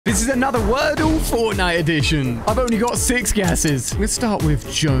This is another Wordle Fortnite edition. I've only got 6 guesses. Let's start with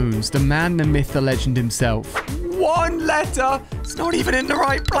Jones, the man, the myth, the legend himself. 1 letter. It's not even in the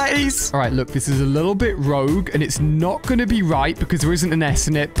right place. All right, look, this is a little bit rogue, and it's not going to be right because there isn't an S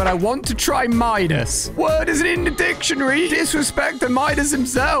in it, but I want to try Midas. Word isn't in the dictionary. Disrespect to Midas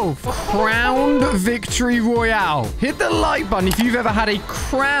himself. Crowned Victory Royale. Hit the like button if you've ever had a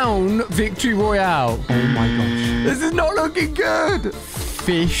Crown Victory Royale. Oh my gosh. This is not looking good.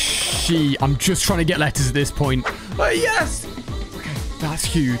 Fishy. I'm just trying to get letters at this point. Yes. That's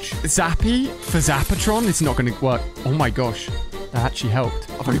huge. Zappy for Zappatron. It's not going to work. Oh my gosh. That actually helped.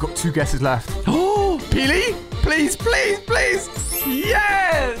 I've only got 2 guesses left. Oh, Peely? Please, please, please.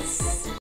 Yes.